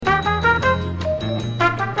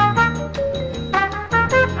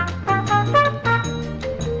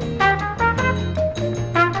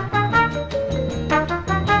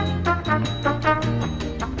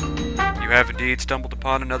indeed stumbled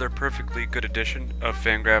upon another perfectly good edition of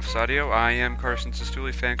Fangraphs Audio. I am Carson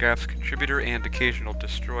Sestouli, Fangraphs contributor and occasional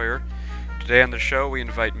destroyer. Today on the show, we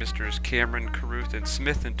invite Misters Cameron, Carruth, and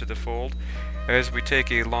Smith into the fold as we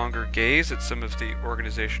take a longer gaze at some of the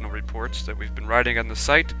organizational reports that we've been writing on the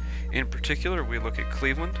site. In particular, we look at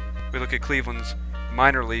Cleveland. We look at Cleveland's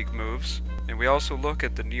minor league moves, and we also look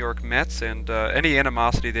at the New York Mets and any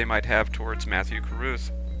animosity they might have towards Matthew Carruth.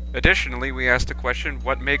 Additionally, we ask the question,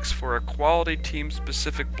 what makes for a quality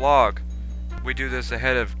team-specific blog? We do this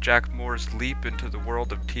ahead of Jack Moore's leap into the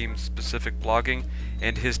world of team-specific blogging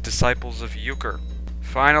and his disciples of Euchre.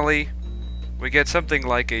 Finally, we get something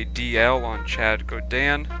like a DL on Chad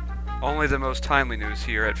Godin. Only the most timely news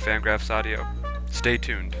here at Fangraphs Audio. Stay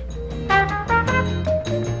tuned.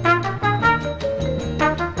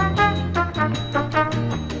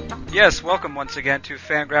 Yes, welcome once again to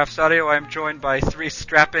Fangraphs Audio. I'm joined by three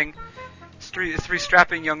strapping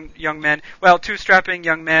young men. Well, two strapping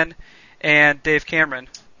young men and Dave Cameron.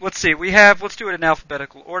 Let's do it in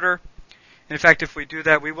alphabetical order. In fact, if we do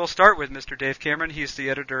that, we will start with Mr. Dave Cameron. He's the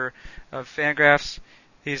editor of Fangraphs.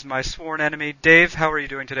 He's my sworn enemy. Dave, how are you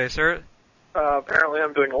doing today, sir? Apparently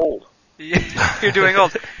I'm doing old. You're doing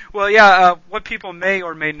old. Well, yeah, what people may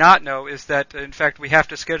or may not know is that, in fact, we have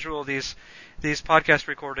to schedule these podcast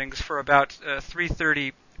recordings for about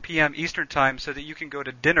 3:30 p.m. Eastern Time so that you can go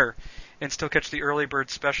to dinner and still catch the early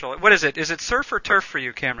bird special. What is it? Is it surf or turf for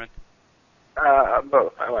you, Cameron?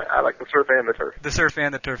 Both. I like the surf and the turf. The surf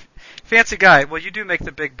and the turf. Fancy guy. Well, you do make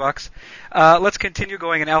the big bucks. Let's continue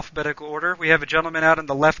going in alphabetical order. We have a gentleman out on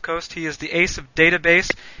the left coast. He is the ace of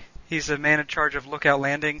database. He's the man in charge of Lookout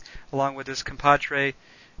Landing, along with his compadre,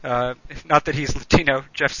 not that he's Latino,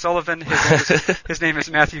 Jeff Sullivan. His name is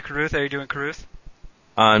Matthew Carruth. How are you doing, Carruth?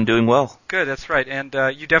 I'm doing well. Good, that's right. And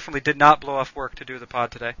you definitely did not blow off work to do the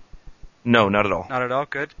pod today. No, not at all. Not at all.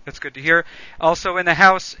 Good. That's good to hear. Also in the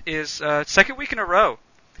house is second week in a row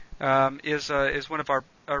is one of our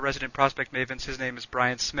resident prospect mavens. His name is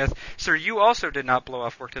Brian Smith. Sir, you also did not blow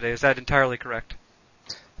off work today. Is that entirely correct?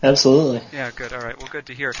 Absolutely. Yeah, good. All right. Well, good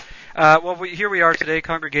to hear. Here we are today,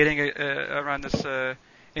 congregating around this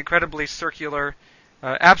incredibly circular,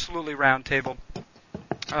 absolutely round table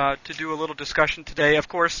to do a little discussion today. Of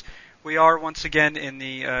course, we are once again in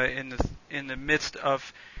the midst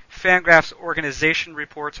of Fangraphs organization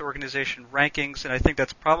reports, organization rankings, and I think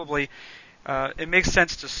that's probably it makes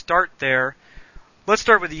sense to start there. Let's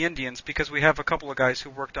start with the Indians because we have a couple of guys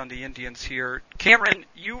who worked on the Indians here. Cameron,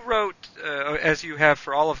 you wrote, as you have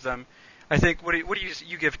for all of them, I think, what do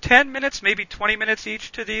you give 10 minutes, maybe 20 minutes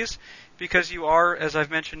each to these? Because you are, as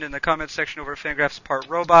I've mentioned in the comments section over at Fangraphs, part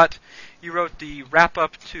robot. You wrote the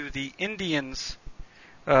wrap-up to the Indians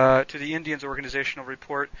organizational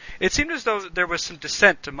report. It seemed as though there was some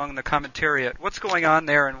dissent among the commentariat. What's going on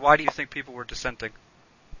there, and why do you think people were dissenting?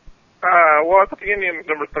 Well, I put the Indians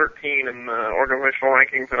number 13 in the organizational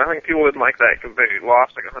rankings, and I think people didn't like that because they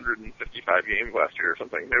lost like 155 games last year or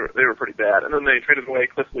something. They were pretty bad. And then they traded away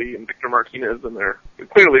Cliff Lee and Victor Martinez, and they're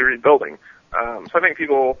clearly rebuilding. So I think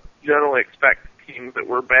people generally expect teams that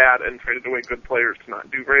were bad and traded away good players to not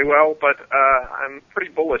do very well, but I'm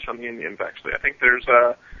pretty bullish on the Indians, actually. I think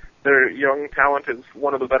their young talent is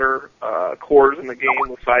one of the better cores in the game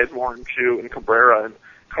with Sizemore and Chu and Cabrera and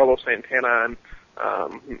Carlos Santana and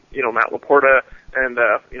Matt Laporta and,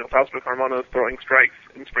 Fausto Carmona is throwing strikes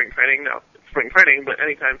in spring training. Now, it's spring training, but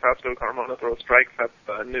anytime Fausto Carmona throws strikes,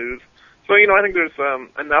 that's news. So, I think there's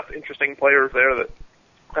enough interesting players there that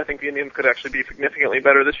I think the Indians could actually be significantly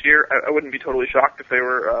better this year. I wouldn't be totally shocked if they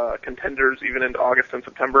were contenders even into August and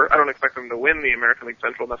September. I don't expect them to win the American League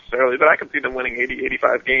Central necessarily, but I could see them winning 80,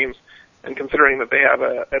 85 games. And considering that they have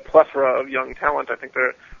a plethora of young talent, I think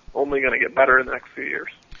they're only going to get better in the next few years.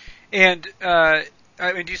 And,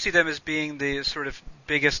 do you see them as being the sort of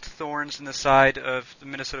biggest thorns in the side of the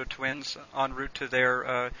Minnesota Twins en route to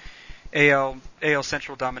their AL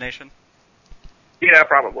Central domination? Yeah,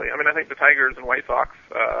 probably. I think the Tigers and White Sox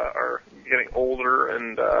are getting older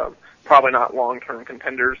and probably not long-term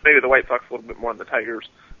contenders. Maybe the White Sox a little bit more than the Tigers.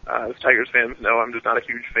 As Tigers fans know, I'm just not a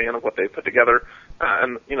huge fan of what they put together.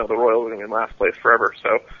 And the Royals are going to be in last place forever.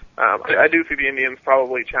 So I do see the Indians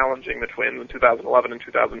probably challenging the Twins in 2011 and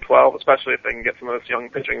 2012, especially if they can get some of this young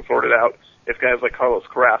pitching sorted out. If guys like Carlos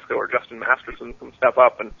Carrasco or Justin Masterson can step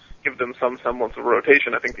up and give them some semblance of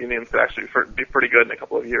rotation, I think the Indians could actually be pretty good in a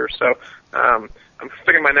couple of years. So I'm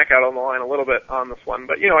sticking my neck out on the line a little bit on this one.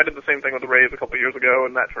 But, I did the same thing with the Rays a couple of years ago,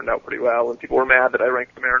 and that turned out pretty well. And people were mad that I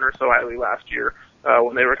ranked the Mariners so highly last year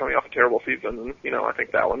when they were coming off a terrible season. And, I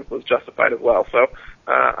think that one was justified as well. So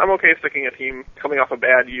I'm okay sticking a team coming off a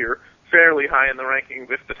bad year fairly high in the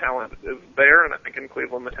rankings if the talent is there, and I think in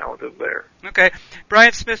Cleveland the talent is there. Okay,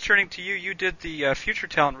 Brian Smith, turning to you, you did the future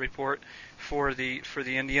talent report for the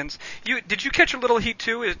Indians. Did you catch a little heat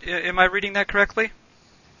too? Am I reading that correctly?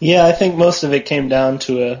 Yeah, I think most of it came down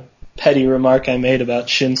to a petty remark I made about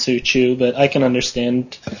Shin-Soo Choo, but I can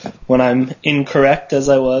understand when I'm incorrect, as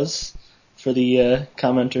I was, for the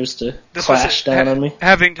commenters to clash down on me.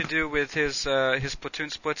 Having to do with his platoon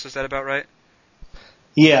splits, is that about right?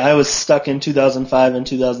 Yeah, I was stuck in 2005 and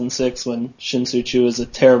 2006 when Shin-Soo Choo was a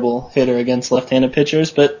terrible hitter against left-handed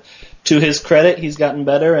pitchers, but to his credit, he's gotten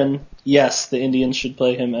better, and yes, the Indians should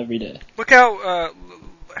play him every day.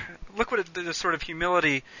 Look what the sort of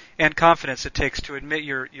humility and confidence it takes to admit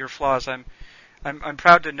your flaws. I'm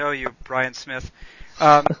proud to know you, Brian Smith.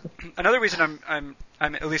 Another reason I'm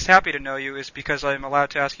at least happy to know you is because I'm allowed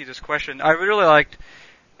to ask you this question. I really liked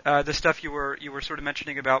the stuff you were sort of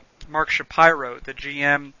mentioning about Mark Shapiro, the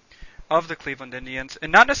GM of the Cleveland Indians,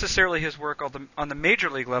 and not necessarily his work on the major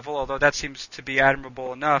league level, although that seems to be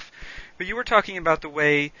admirable enough. But you were talking about the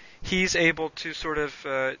way he's able to sort of,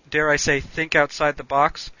 dare I say, think outside the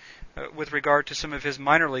box with regard to some of his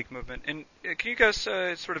minor league movement. And can you guys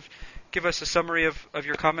sort of give us a summary of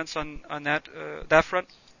your comments on that front?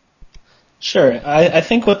 Sure. I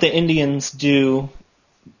think what the Indians do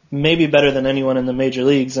maybe better than anyone in the major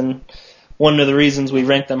leagues, and one of the reasons we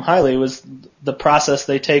rank them highly was the process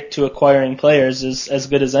they take to acquiring players is as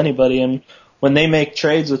good as anybody. And when they make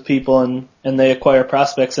trades with people and they acquire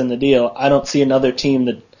prospects in the deal, I don't see another team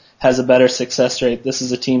that has a better success rate. This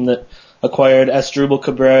is a team that acquired Asdrubal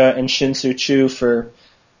Cabrera and Shin-Soo Choo for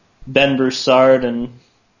Ben Broussard and,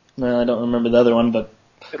 well, I don't remember the other one, but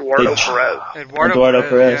Eduardo Perez. Eduardo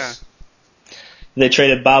Perez. Yeah. They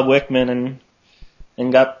traded Bob Wickman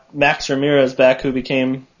and got Max Ramirez back, who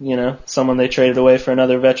became, someone they traded away for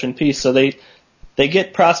another veteran piece. So they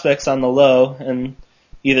get prospects on the low and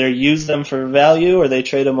either use them for value or they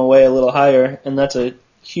trade them away a little higher, and that's a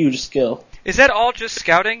huge skill. Is that all just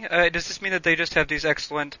scouting? Does this mean that they just have these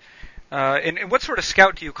excellent... and what sort of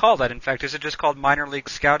scout do you call that, in fact? Is it just called minor league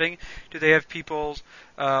scouting? Do they have people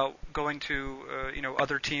going to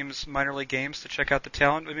other teams' minor league games to check out the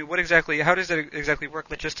talent? I mean, how does it exactly work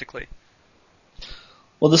logistically?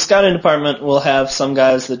 Well, the scouting department will have some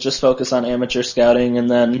guys that just focus on amateur scouting, and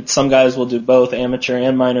then some guys will do both amateur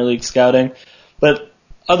and minor league scouting. But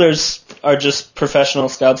others are just professional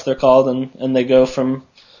scouts, they're called, and they go from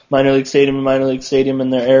minor league stadium to minor league stadium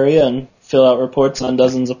in their area and fill out reports on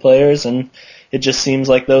dozens of players, and it just seems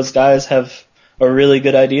like those guys have a really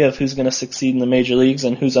good idea of who's going to succeed in the major leagues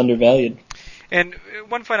and who's undervalued. And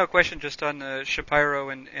one final question just on Shapiro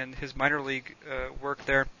and his minor league work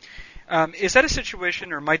there. Is that a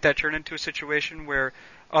situation, or might that turn into a situation where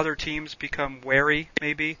other teams become wary,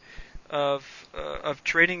 maybe, of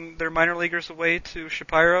trading their minor leaguers away to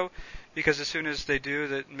Shapiro? Because as soon as they do,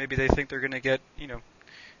 that maybe they think they're going to get,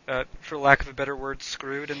 for lack of a better word,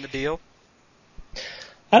 screwed in the deal?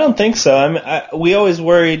 I don't think so. We always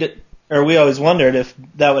wondered if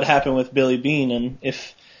that would happen with Billy Beane, and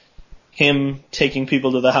if him taking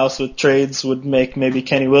people to the house with trades would make maybe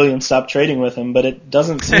Kenny Williams stop trading with him, but it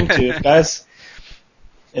doesn't seem to.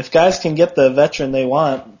 If guys can get the veteran they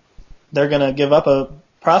want, they're going to give up a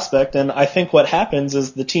prospect, and I think what happens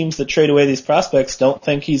is the teams that trade away these prospects don't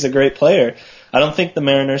think he's a great player. I don't think the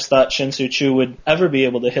Mariners thought Shin-Soo Choo would ever be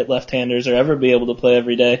able to hit left-handers or ever be able to play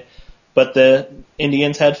every day, but the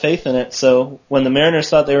Indians had faith in it. So when the Mariners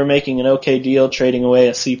thought they were making an okay deal trading away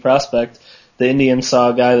a C prospect, the Indians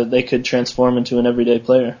saw a guy that they could transform into an everyday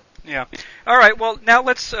player. Yeah. All right, well, now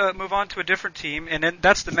let's move on to a different team, and then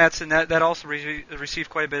that's the Mets, and that also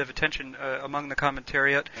received quite a bit of attention among the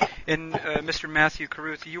commentariat. And Mr. Matthew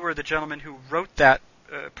Carruth, you were the gentleman who wrote that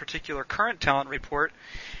particular current talent report.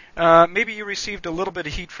 Maybe you received a little bit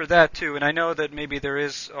of heat for that, too, and I know that maybe there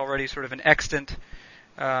is already sort of an extant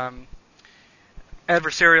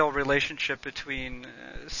adversarial relationship between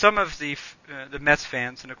some of the Mets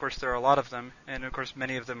fans, and of course there are a lot of them, and of course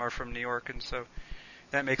many of them are from New York, and so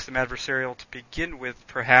that makes them adversarial to begin with,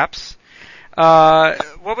 perhaps.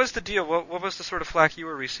 What was the deal? What was the sort of flack you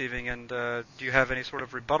were receiving, and do you have any sort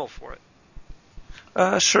of rebuttal for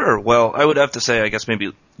it? Sure. Well, I would have to say, I guess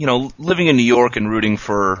maybe, living in New York and rooting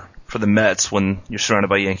for the Mets when you're surrounded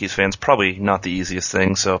by Yankees fans, probably not the easiest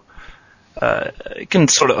thing, so I can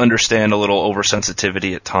sort of understand a little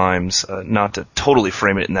oversensitivity at times, not to totally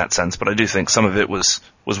frame it in that sense, but I do think some of it was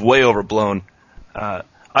way overblown.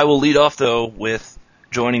 I will lead off, though, with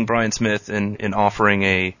joining Brian Smith in offering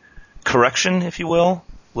a correction, if you will,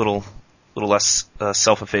 little less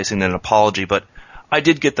self-effacing than an apology, but I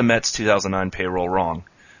did get the Mets 2009 payroll wrong.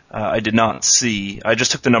 I did not see. I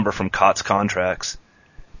just took the number from Cott's contracts,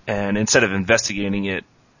 and instead of investigating it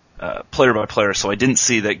player by player, so I didn't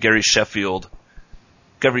see that Gary Sheffield's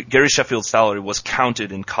salary was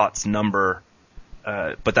counted in Cott's number,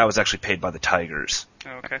 but that was actually paid by the Tigers.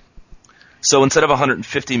 Oh, okay. So instead of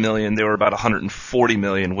 $150 million, they were about $140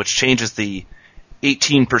 million, which changes the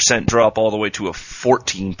 18% drop all the way to a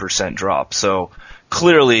 14% drop. So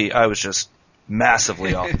clearly, I was just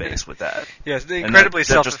massively off base with that. Yes, incredibly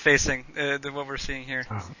self-effacing, what we're seeing here.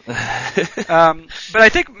 But I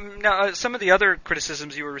think now, some of the other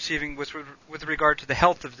criticisms you were receiving was with regard to the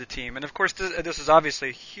health of the team. And of course, this is obviously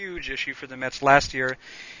a huge issue for the Mets last year,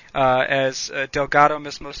 as Delgado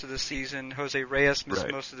missed most of the season, Jose Reyes missed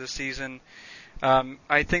most of the season.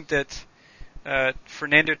 I think that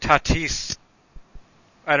Fernando Tatis,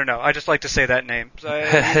 I don't know, I just like to say that name. So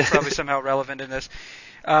he's probably somehow relevant in this.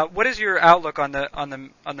 What is your outlook on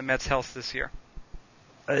the Mets' health this year?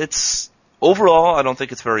 It's overall, I don't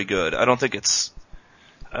think it's very good. I don't think it's.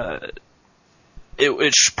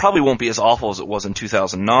 It probably won't be as awful as it was in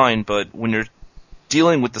 2009, but when you're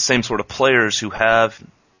dealing with the same sort of players who have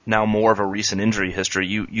now more of a recent injury history,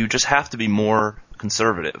 you just have to be more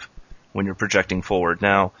conservative when you're projecting forward.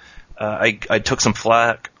 Now, I took some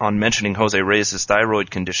flack on mentioning Jose Reyes'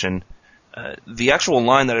 thyroid condition. The actual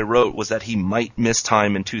line that I wrote was that he might miss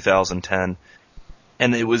time in 2010,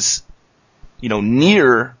 and it was,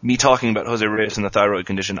 near me talking about Jose Reyes and the thyroid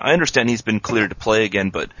condition. I understand he's been cleared to play again,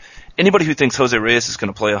 but anybody who thinks Jose Reyes is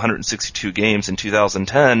going to play 162 games in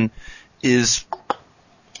 2010 is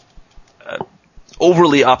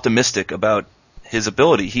overly optimistic about his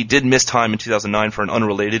ability. He did miss time in 2009 for an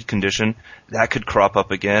unrelated condition. That could crop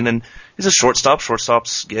up again, and he's a shortstop.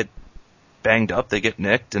 Shortstops get banged up, they get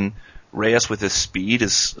nicked, and Reyes, with his speed,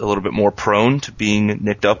 is a little bit more prone to being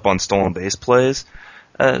nicked up on stolen base plays.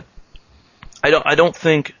 I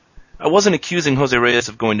wasn't accusing Jose Reyes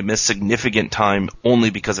of going to miss significant time only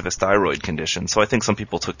because of his thyroid condition. So I think some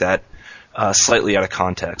people took that slightly out of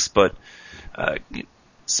context. But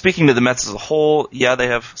speaking to the Mets as a whole, yeah, they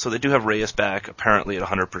do have Reyes back apparently at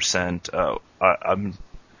 100%. I'm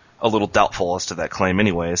a little doubtful as to that claim,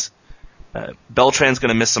 anyways. Beltran's going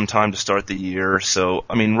to miss some time to start the year, so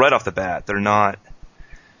right off the bat, they're not.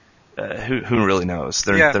 Who really knows?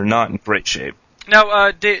 They're not in great shape.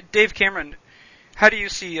 Now, Dave Cameron, how do you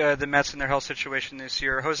see the Mets and their health situation this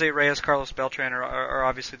year? Jose Reyes, Carlos Beltran are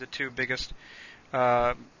obviously the two biggest,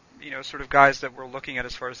 sort of guys that we're looking at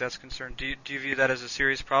as far as that's concerned. Do you view that as a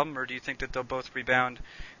serious problem, or do you think that they'll both rebound,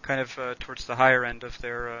 kind of towards the higher end of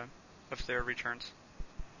their returns?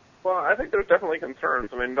 Well, I think there's definitely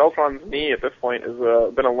concerns. Beltran's knee at this point has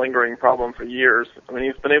been a lingering problem for years.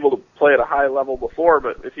 He's been able to play at a high level before,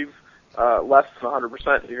 but if he's less than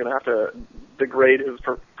 100%, you're going to have to degrade his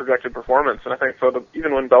projected performance. And I think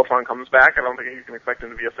even when Beltran comes back, I don't think you can expect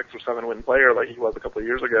him to be a 6 or 7 win player like he was a couple of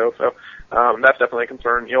years ago. So that's definitely a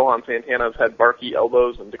concern. Johan Santana's had barky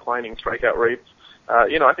elbows and declining strikeout rates.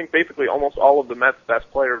 I think basically almost all of the Mets' best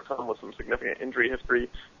players come with some significant injury history.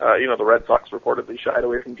 The Red Sox reportedly shied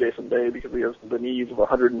away from Jason Day because he has the knees of a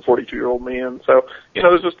 142-year-old man. So,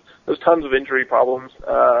 there's tons of injury problems.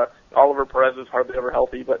 Oliver Perez is hardly ever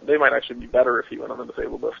healthy, but they might actually be better if he went on the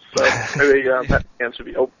disabled list. So maybe Mets fans should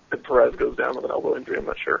be hoping that Perez goes down with an elbow injury. I'm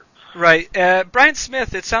not sure. Right. Brian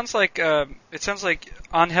Smith, it sounds like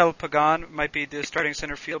Angel Pagan might be the starting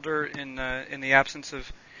center fielder in the absence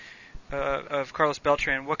of Carlos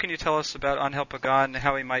Beltran. What can you tell us about Angel Pagan and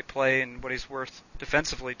how he might play and what he's worth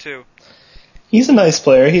defensively too? He's a nice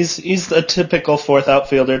player. He's a typical fourth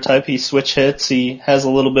outfielder type. He switch hits. He has a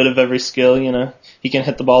little bit of every skill. He can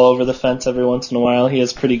hit the ball over the fence every once in a while. He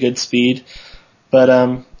has pretty good speed,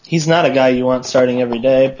 but he's not a guy you want starting every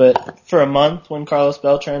day. But for a month when Carlos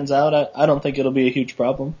Beltran's out, I don't think it'll be a huge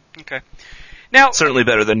problem. Okay. Now certainly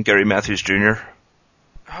better than Gary Matthews Jr.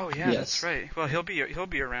 Oh yeah, yes. That's right. Well, he'll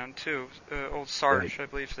be around too. Old Sarge, right. I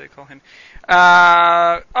believe they call him.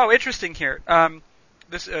 Interesting here.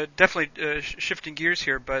 This definitely shifting gears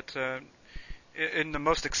here, but in the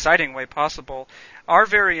most exciting way possible. Our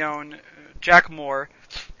very own Jack Moore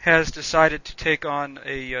has decided to take on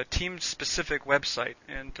a team-specific website,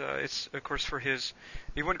 and it's of course for his.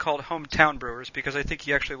 He wouldn't call it hometown Brewers because I think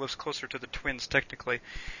he actually lives closer to the Twins technically.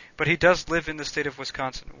 But he does live in the state of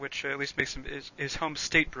Wisconsin, which at least makes him his home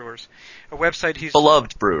state Brewers. A website he's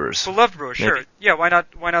beloved Brewers. Beloved Brewers, sure. Maybe. Yeah, why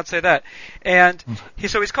not say that? And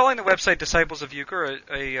he's calling the website Disciples of Euchre,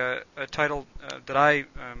 a title that I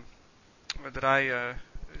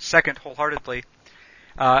second wholeheartedly.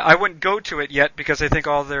 I wouldn't go to it yet because I think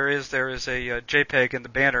all there is a JPEG in the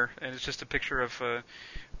banner, and it's just a picture of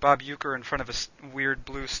Bob Uecker in front of a weird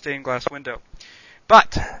blue stained glass window.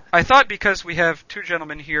 But I thought because we have two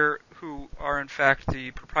gentlemen here who are in fact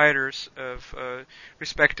the proprietors of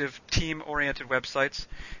respective team-oriented websites,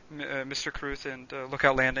 Mr. Carruth and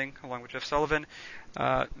Lookout Landing, along with Jeff Sullivan,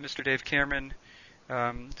 Mr. Dave Cameron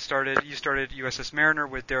started USS Mariner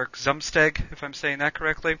with Derek Zumsteg, if I'm saying that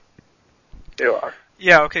correctly. You are.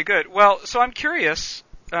 Yeah, okay, good. Well, so I'm curious,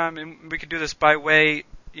 and we could do this by way,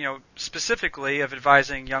 specifically of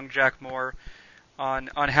advising young Jack Moore on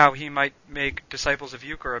how he might make Disciples of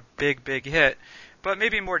Euchre a big, big hit, but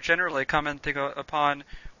maybe more generally commenting upon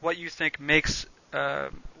what you think makes a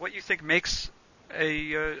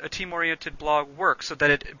team-oriented blog work, so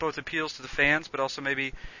that it both appeals to the fans, but also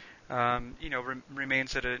maybe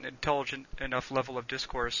remains at an intelligent enough level of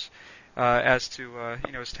discourse as to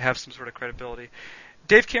have some sort of credibility.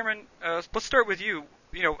 Dave Cameron, let's start with you.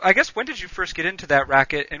 I guess when did you first get into that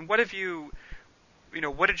racket, and what did you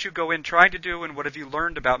go in trying to do, and what have you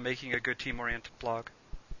learned about making a good team-oriented blog?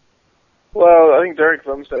 Well, I think Derek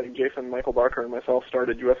Zumsteg, Jason, Michael Barker, and myself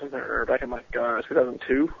started USS Mariner back in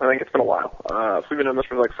 2002. I think it's been a while. So we've been doing this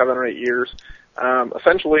for 7 or 8 years.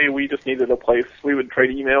 Essentially, we just needed a place. We would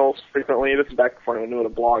trade emails frequently. This is back before anyone knew what a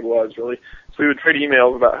blog was, really. So we would trade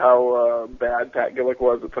emails about how bad Pat Gillick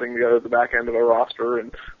was at putting together the back end of a roster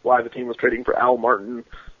and why the team was trading for Al Martin.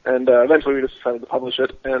 And eventually we just decided to publish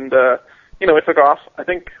it. And it took off. I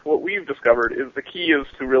think what we've discovered is the key is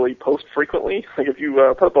to really post frequently. Like if you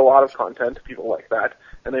put up a lot of content, people like that,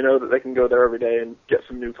 and they know that they can go there every day and get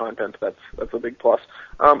some new content. That's a big plus.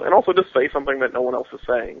 And also just say something that no one else is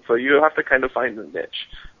saying. So you have to kind of find a niche.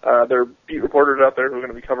 There are beat reporters out there who are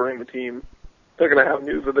going to be covering the team. They're going to have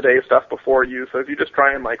news of the day stuff before you. So if you just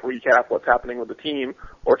try and recap what's happening with the team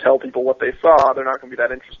or tell people what they saw, they're not going to be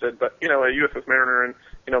that interested. But at USS Mariner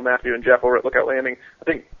and Matthew and Jeff over at Lookout Landing, I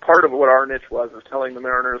think part of what our niche was is telling the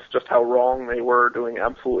Mariners just how wrong they were doing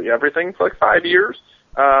absolutely everything for 5 years.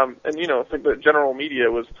 I think the general media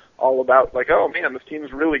was all about oh man, this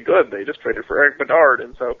team's really good. They just traded for Eric Bedard,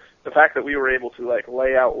 and so the fact that we were able to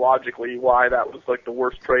lay out logically why that was the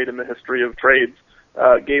worst trade in the history of trades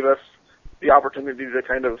gave us the opportunity to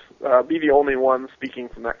kind of be the only one speaking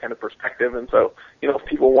from that kind of perspective. And so, if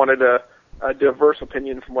people wanted a diverse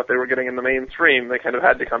opinion from what they were getting in the mainstream, they kind of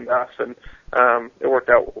had to come to us, and it worked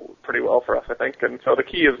out pretty well for us, I think. And so the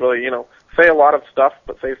key is really, say a lot of stuff,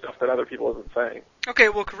 but say stuff that other people isn't saying. Okay,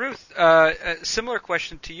 well, Carruth, a similar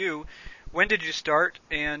question to you. When did you start?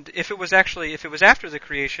 And if it was after the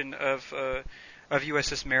creation of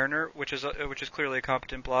USS Mariner, which is clearly a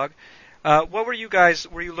competent blog, what were you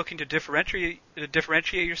looking to differentiate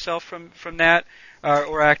yourself from that,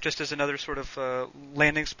 or act just as another sort of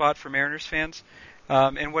landing spot for Mariners fans?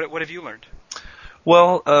 And what have you learned?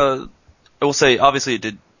 Well, I will say, obviously,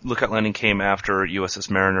 Lookout Landing came after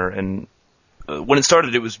USS Mariner, and when it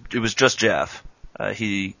started, it was just Jeff.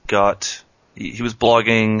 He was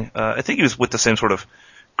blogging. I think he was with the same sort of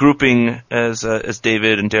grouping as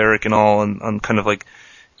David and Derek and all, on kind of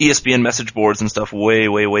ESPN message boards and stuff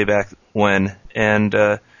way back when. And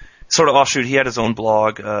sort of offshoot, he had his own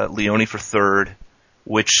blog, Leone for Third,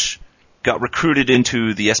 which got recruited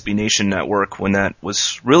into the SB Nation network when that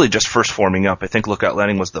was really just first forming up. I think Lookout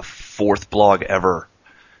Landing was the 4th blog ever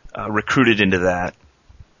recruited into that.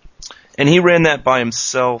 And he ran that by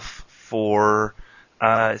himself for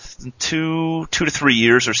 2 to 3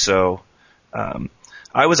 years or so.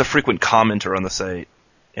 I was a frequent commenter on the site,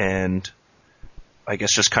 and I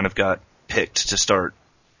guess just kind of got picked to start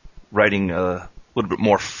writing a little bit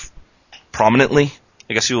more prominently,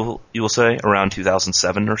 I guess you will say, around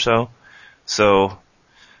 2007 or so. So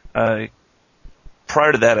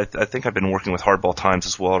prior to that, I think I've been working with Hardball Times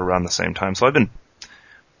as well at around the same time. So I've been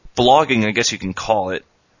blogging, I guess you can call it,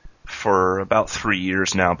 for about 3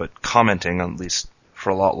 years now, but commenting at least for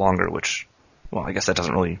a lot longer, which, well, I guess that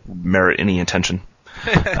doesn't really merit any attention.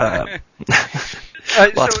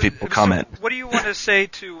 Lots of people comment. So what do you want to say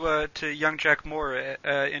to young Jack Moore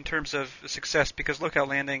in terms of success? Because Lookout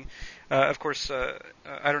Landing, of course,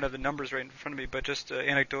 I don't have the numbers right in front of me, but just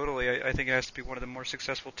anecdotally, I think it has to be one of the more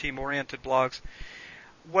successful team-oriented blogs.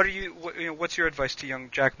 What's your advice to young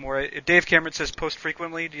Jack Moore? Dave Cameron says post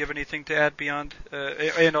frequently. Do you have anything to add beyond?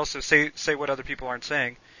 And also say what other people aren't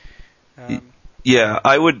saying. Yeah,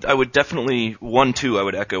 I would definitely I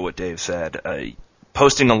would echo what Dave said.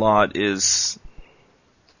 Posting a lot is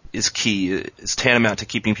key. It's tantamount to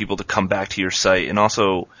keeping people to come back to your site. And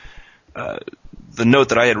also, the note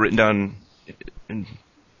that I had written down in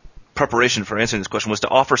preparation for answering this question was to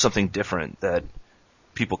offer something different that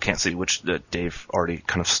people can't see, which Dave already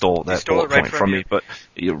kind of stole that bullet point from me. But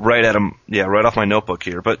right at him, right off my notebook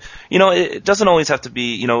here. But it doesn't always have to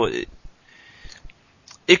be.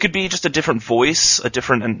 it could be just a different voice, a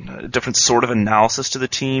different sort of analysis to the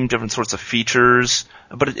team, different sorts of features.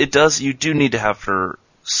 But you do need to have for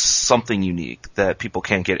something unique that people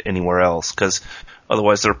can't get anywhere else, because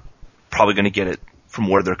otherwise they're probably going to get it from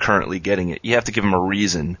where they're currently getting it. You have to give them a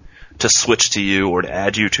reason to switch to you or to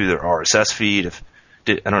add you to their RSS feed.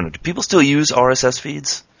 I don't know. Do people still use RSS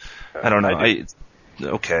feeds? I don't know.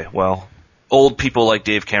 Okay, well, old people like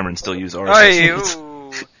Dave Cameron still use RSS feeds.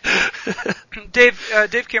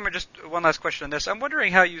 Dave Cameron, just one last question on this. I'm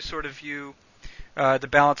wondering how you sort of view the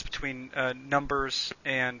balance between numbers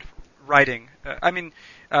and writing.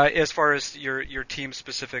 As far as your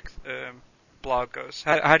team-specific blog goes,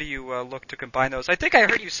 how do you look to combine those? I think I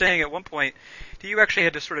heard you saying at one point that you actually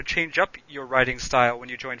had to sort of change up your writing style when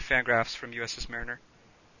you joined Fangraphs from USS Mariner.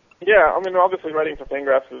 Yeah, obviously writing for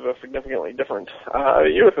Fangraphs is significantly different.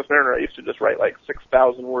 USS Mariner, I used to just write like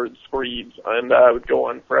 6,000 word screeds, and I would go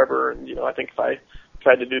on forever. And I think if I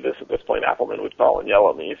tried to do this at this point, Appleman would call and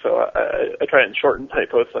yell at me. So I try and shorten my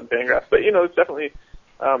posts on Fangraphs. But it's definitely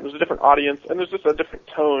there's a different audience, and there's just a different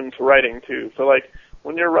tone to writing too. So like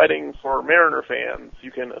when you're writing for Mariner fans,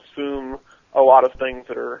 you can assume a lot of things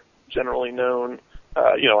that are generally known.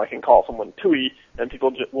 I can call someone Tui, and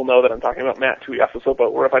people will know that I'm talking about Matt Tuiasosopo,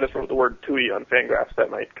 or if I just wrote the word Tui on Fangraphs, that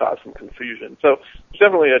might cause some confusion. So there's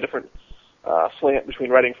definitely a different slant between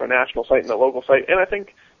writing for a national site and a local site. And I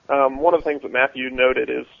think one of the things that Matthew noted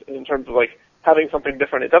is in terms of like having something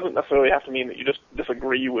different, it doesn't necessarily have to mean that you just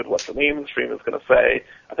disagree with what the mainstream is going to say.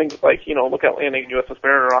 I think Lookout Landing and USS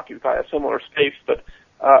Mariner occupy a similar space, but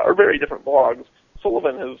are very different blogs.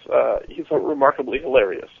 Sullivan he's remarkably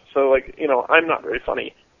hilarious. So I'm not very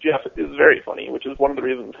funny. Jeff is very funny, which is one of the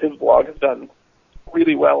reasons his blog has done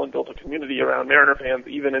really well and built a community around Mariner fans,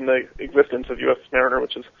 even in the existence of USS Mariner,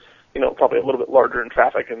 which is, probably a little bit larger in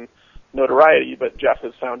traffic and notoriety, but Jeff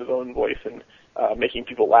has found his own voice in making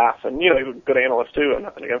people laugh. And, he's a good analyst too. I'm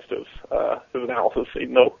not against his analysis,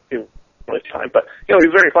 even though he was time. But,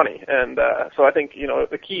 he's very funny. And so I think,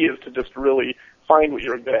 the key is to just really find what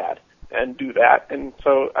you're good at and do that. And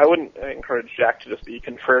so I wouldn't encourage Jack to just be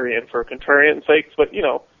contrarian for contrarian's sakes, but,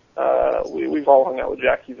 we've all hung out with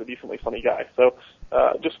Jack. He's a decently funny guy. So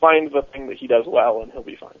just find the thing that he does well, and he'll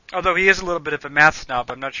be fine. Although he is a little bit of a math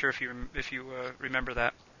snob. I'm not sure if you remember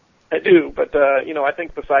that. I do, but, I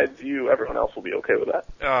think besides you, everyone else will be okay with that.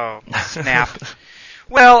 Oh, snap.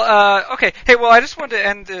 Well, okay. Hey, I just wanted to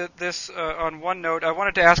end this on one note. I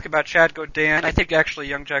wanted to ask about Chad Godin. I think actually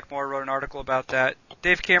Young Jack Moore wrote an article about that.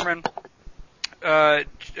 Dave Cameron, Chad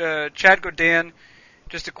Godin,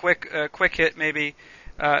 just a quick hit maybe.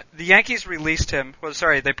 The Yankees released him. Well,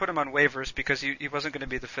 sorry, they put him on waivers because he wasn't going to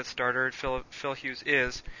be the fifth starter. Phil Hughes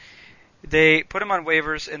is. They put him on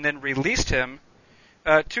waivers and then released him.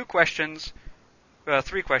 Three questions.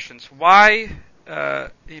 Why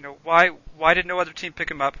did no other team pick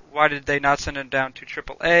him up? Why did they not send him down to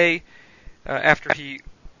AAA after he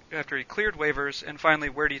cleared waivers? And finally,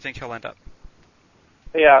 where do you think he'll end up?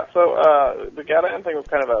 Yeah, so the Gaudan thing was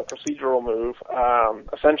kind of a procedural move.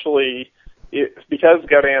 Essentially, because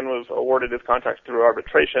Gaudan was awarded his contract through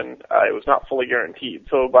arbitration, it was not fully guaranteed.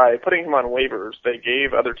 So by putting him on waivers, they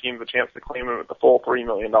gave other teams a chance to claim him at the full $3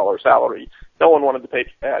 million salary. No one wanted to pay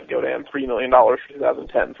Gaudan $3 million for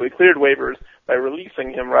 2010. So he cleared waivers. By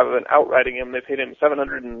releasing him rather than outrighting him, they paid him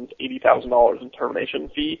 $780,000 in termination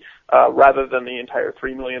fee, rather than the entire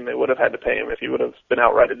 $3 million they would have had to pay him if he would have been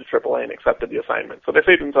outrighted to AAA and accepted the assignment. So they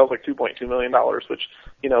saved themselves like $2.2 million, which,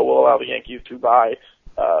 will allow the Yankees to buy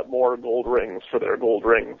more gold rings for their gold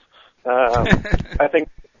rings. I think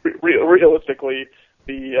realistically,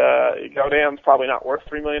 the Gaudan's probably not worth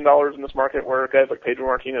 $3 million in this market where guys like Pedro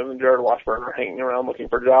Martinez and Jared Washburn are hanging around looking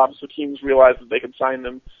for jobs. So teams realized that they could sign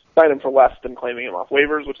him for less than claiming him off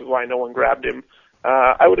waivers, which is why no one grabbed him.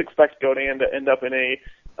 I would expect Gaudan to end up in a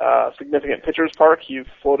significant pitcher's park. He's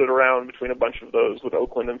floated around between a bunch of those with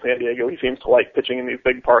Oakland and San Diego. He seems to like pitching in these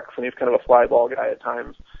big parks, and he's kind of a fly ball guy at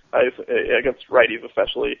times, against righties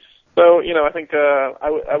especially. So, I think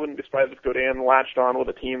I wouldn't be surprised if Gaudan latched on with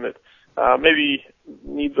a team that maybe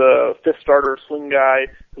needs a fifth starter swing guy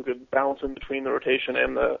who could bounce in between the rotation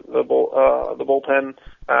and the bullpen.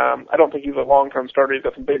 I don't think he's a long-term starter. He's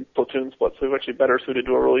got some big platoon splits, so he's actually better suited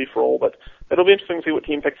to a relief role. But it'll be interesting to see what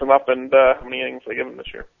team picks him up and how many innings they give him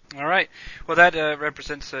this year. All right. Well, that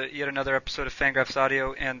represents yet another episode of Fangraphs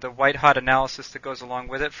Audio and the white-hot analysis that goes along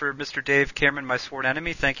with it. For Mr. Dave Cameron, my sworn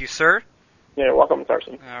enemy, thank you, sir. Yeah, you're welcome,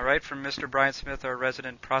 Carson. All right. From Mr. Brian Smith, our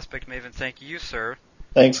resident prospect maven, thank you, sir.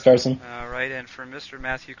 Thanks, Carson. All right, and for Mr.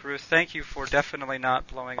 Matthew Caruth, thank you for definitely not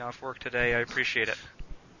blowing off work today. I appreciate it.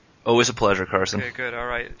 Always a pleasure, Carson. Okay, good. All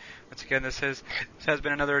right. Once again, this has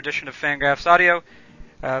been another edition of Fangraphs Audio.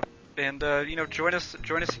 And join us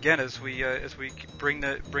again as we bring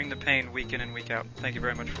the pain week in and week out. Thank you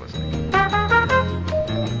very much for listening.